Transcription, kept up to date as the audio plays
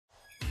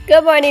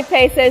Good morning,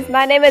 Pacers.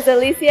 My name is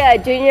Alicia, a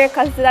junior,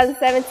 class of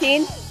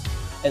 2017.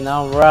 And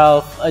I'm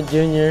Ralph, a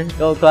junior,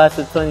 go class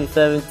of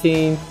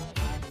 2017.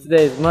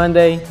 Today is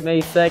Monday,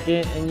 May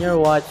 2nd, and you're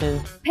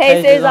watching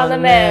Pacers on the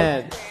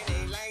Mend.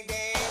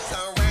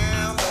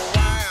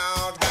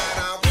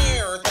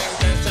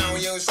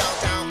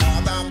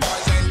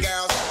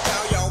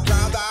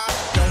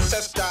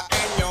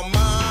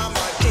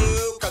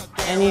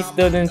 Any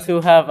students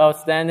who have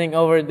outstanding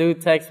overdue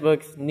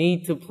textbooks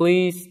need to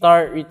please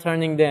start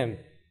returning them,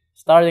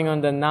 starting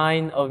on the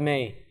 9th of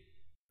May.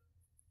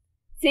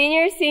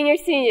 Seniors,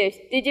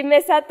 did you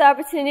miss out the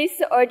opportunities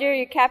to order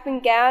your cap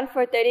and gown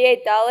for $38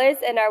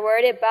 and are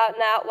worried about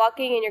not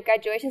walking in your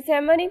graduation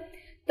ceremony?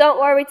 Don't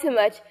worry too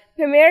much.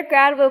 Premier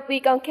Grad will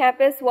be on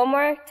campus one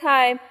more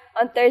time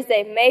on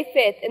Thursday, May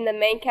 5th in the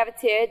main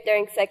cafeteria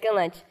during second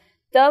lunch.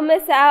 Don't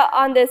miss out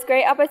on this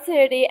great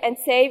opportunity and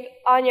save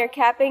on your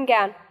cap and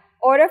gown.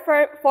 Order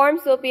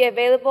forms will be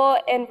available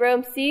in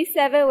room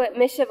C7 with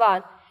Ms.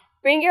 Siobhan.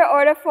 Bring your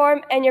order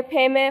form and your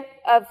payment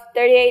of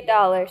 $38.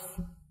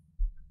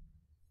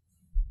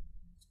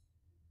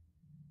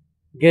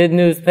 Good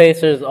news,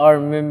 Pacers. Our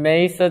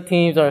Mesa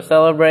teams are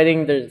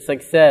celebrating their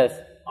success.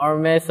 Our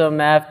Mesa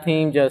math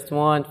team just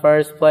won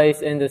first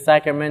place in the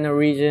Sacramento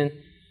region.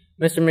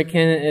 Mr.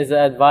 McKinnon is the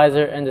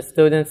advisor, and the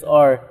students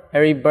are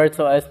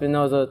Heriberto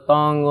Espinoza,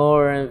 Thong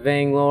Lower, and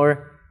Vang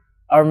Lower.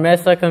 Our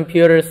Mesa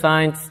computer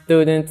science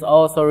students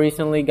also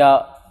recently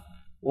got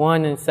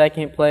won in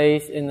second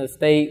place in the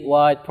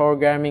statewide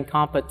programming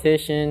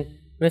competition.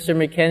 Mr.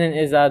 McKinnon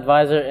is the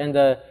advisor, and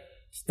the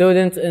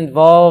students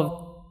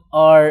involved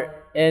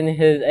are in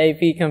his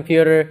AP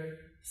computer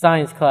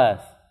science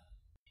class.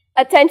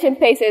 Attention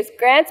Pacers,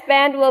 Grant's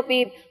Band will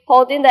be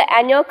holding the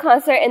annual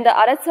concert in the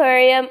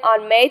auditorium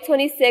on May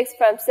 26th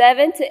from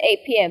 7 to 8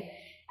 p.m.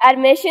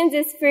 Admissions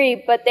is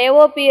free, but they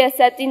will be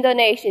accepting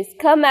donations.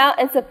 Come out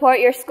and support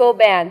your school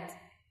band.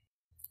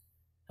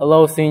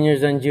 Hello,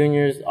 seniors and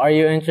juniors. Are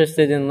you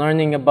interested in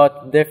learning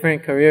about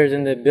different careers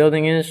in the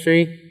building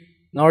industry?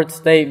 North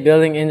State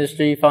Building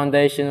Industry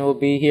Foundation will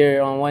be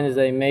here on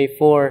Wednesday, May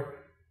 4,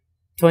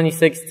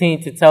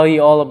 2016 to tell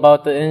you all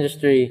about the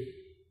industry.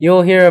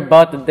 You'll hear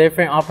about the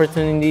different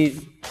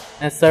opportunities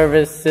and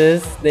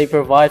services they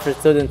provide for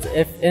students.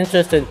 If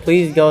interested,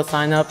 please go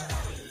sign up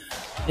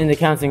in the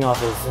counseling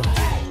office.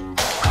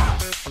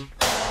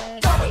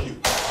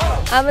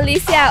 I'm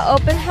Alicia at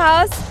Open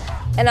House,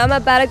 and I'm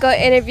about to go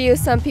interview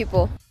some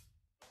people.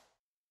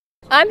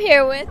 I'm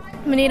here with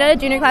Manita,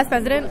 junior class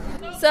president.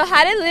 So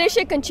how did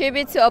leadership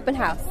contribute to Open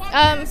House?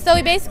 So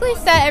we basically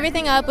set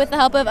everything up with the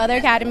help of other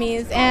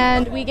academies,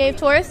 and we gave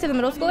tours to the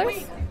middle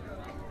schoolers.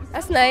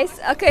 That's nice.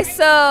 Okay,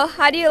 so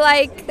how do you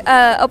like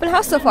Open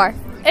House so far?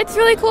 It's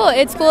really cool.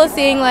 It's cool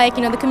seeing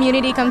the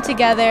community come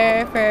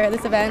together for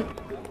this event.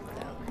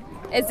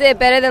 Is it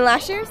better than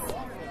last year's?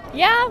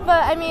 Yeah,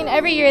 but I mean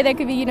every year there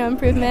could be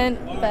improvement.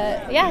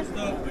 But yeah.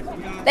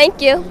 Thank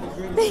you.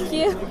 Thank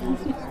you.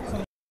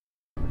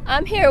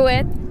 I'm here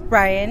with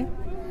Brian.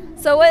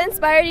 So what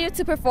inspired you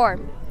to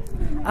perform?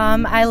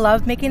 I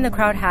love making the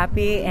crowd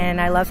happy, and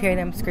I love hearing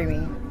them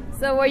screaming.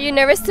 So were you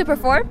nervous to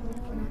perform?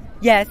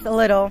 Yes, a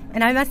little,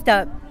 and I messed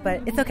up,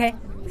 but it's okay.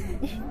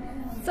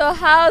 So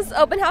how's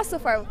Open House so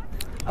far?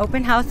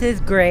 Open House is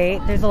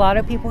great. There's a lot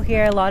of people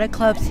here, a lot of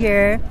clubs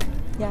here.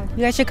 Yeah, you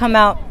guys should come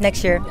out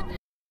next year.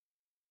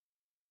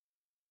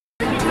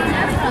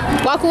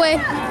 Walk away.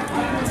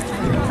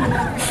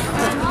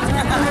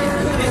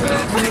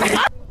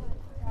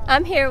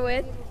 I'm here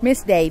with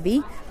Miss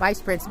Davy,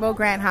 Vice Principal,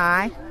 Grant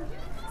High.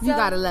 You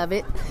gotta love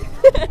it.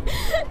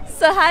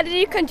 So how did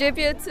you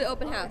contribute to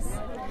Open House?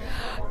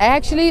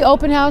 Actually,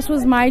 Open House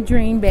was my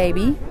dream,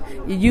 baby.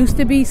 It used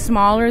to be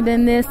smaller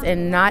than this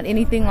and not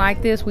anything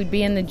like this. We'd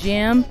be in the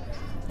gym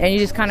and you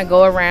just kind of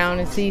go around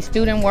and see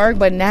student work.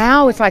 But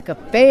now it's like a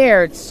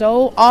fair. It's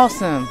so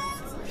awesome.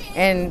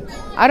 And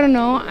I don't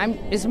know,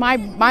 it's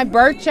my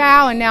birth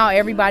child, and now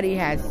everybody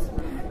has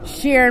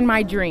shared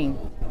my dream.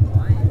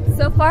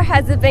 So far,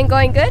 has it been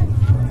going good?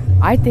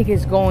 I think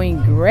it's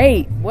going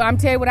great. Well, I'm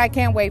telling you what I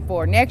can't wait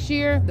for. Next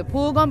year, the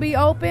pool gonna be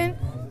open.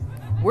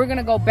 We're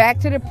gonna go back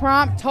to the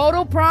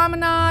total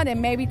promenade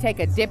and maybe take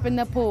a dip in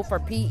the pool for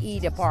PE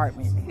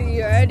department.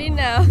 You already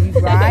know.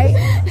 Right?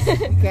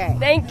 Okay.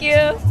 Thank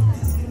you.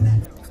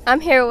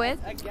 I'm here with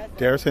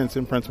Darius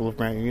Henson, principal of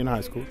Grant Union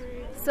High School.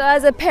 So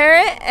as a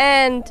parent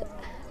and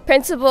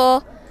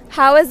principal,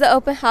 how is the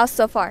Open House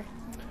so far?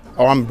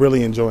 Oh, I'm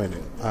really enjoying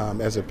it.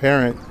 As a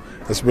parent,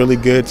 it's really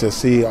good to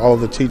see all of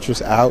the teachers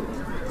out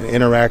and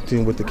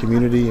interacting with the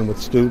community and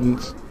with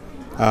students.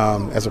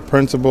 As a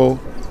principal,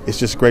 it's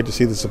just great to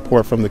see the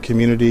support from the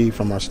community,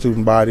 from our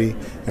student body,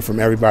 and from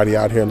everybody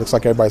out here. It looks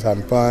like everybody's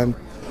having fun.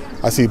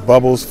 I see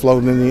bubbles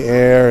floating in the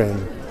air,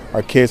 and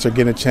our kids are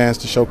getting a chance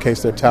to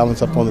showcase their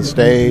talents up on the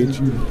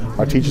stage.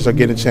 Our teachers are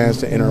getting a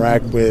chance to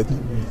interact with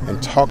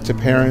and talk to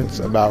parents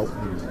about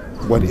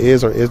what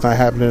is or is not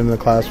happening in the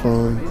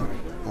classroom.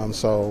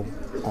 So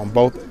on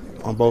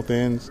both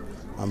ends,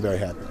 I'm very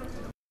happy.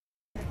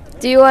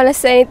 Do you want to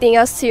say anything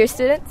else to your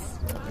students?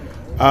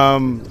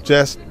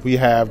 We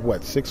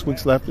have, 6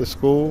 weeks left of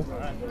school.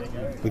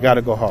 We got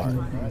to go hard.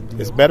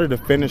 It's better to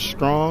finish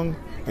strong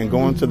and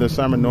go into the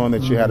summer knowing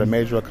that you had a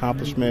major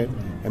accomplishment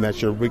and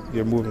that you're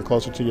moving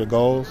closer to your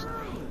goals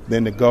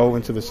than to go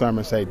into the summer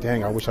and say,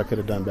 dang, I wish I could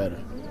have done better.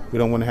 We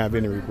don't want to have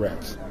any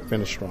regrets.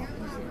 Finish strong.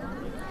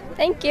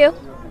 Thank you.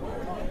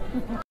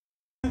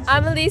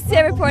 I'm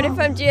Alicia, reporting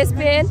from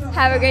GSPN.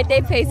 Have a great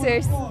day,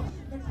 Pacers.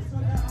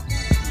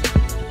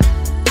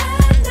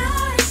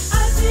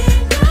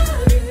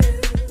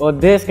 Well,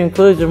 this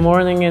concludes your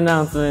morning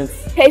announcements.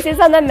 Pacers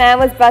on Demand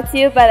was brought to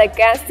you by the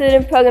Grant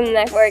Student Program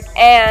Network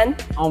and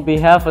On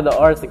behalf of the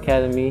Arts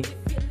Academy,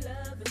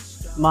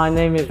 my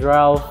name is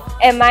Ralph.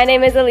 And my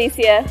name is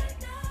Alicia.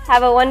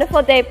 Have a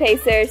wonderful day,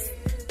 Pacers.